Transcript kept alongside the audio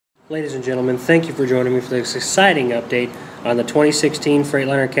Ladies and gentlemen, thank you for joining me for this exciting update on the 2016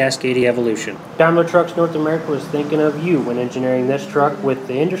 Freightliner Cascadia Evolution. Daimler Trucks North America was thinking of you when engineering this truck with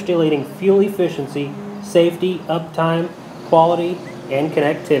the industry-leading fuel efficiency, safety, uptime, quality, and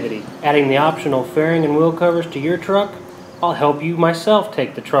connectivity. Adding the optional fairing and wheel covers to your truck, I'll help you myself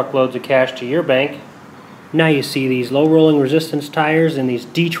take the truckloads of cash to your bank. Now you see these low rolling resistance tires and these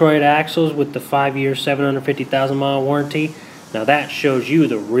Detroit axles with the 5-year 750,000 mile warranty. Now that shows you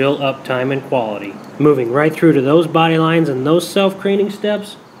the real uptime and quality. Moving right through to those body lines and those self-craning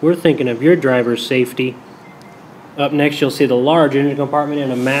steps, we're thinking of your driver's safety. Up next you'll see the large engine compartment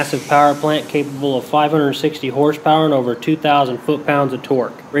in a massive power plant capable of 560 horsepower and over 2,000 foot-pounds of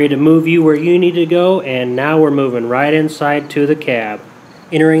torque. Ready to move you where you need to go, and now we're moving right inside to the cab.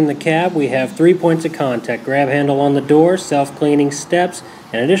 Entering the cab, we have 3 points of contact: grab handle on the door, self-cleaning steps,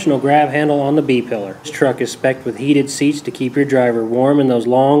 and additional grab handle on the B-pillar. This truck is spec'd with heated seats to keep your driver warm in those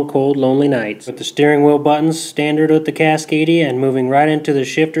long, cold, lonely nights. With the steering wheel buttons standard with the Cascadia and moving right into the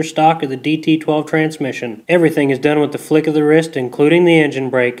shifter stock of the DT12 transmission. Everything is done with the flick of the wrist, including the engine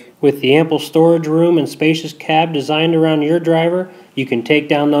brake. With the ample storage room and spacious cab designed around your driver, you can take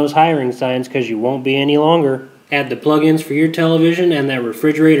down those hiring signs because you won't be any longer. Add the plug-ins for your television and that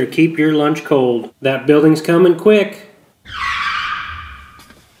refrigerator keep your lunch cold. That building's coming quick.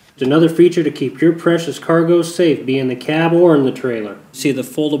 Another feature to keep your precious cargo safe, be in the cab or in the trailer. See the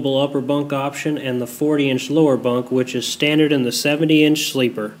foldable upper bunk option and the 40-inch lower bunk, which is standard in the 70-inch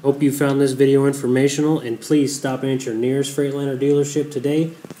sleeper. Hope you found this video informational, and please stop in at your nearest Freightliner dealership today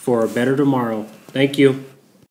for a better tomorrow. Thank you.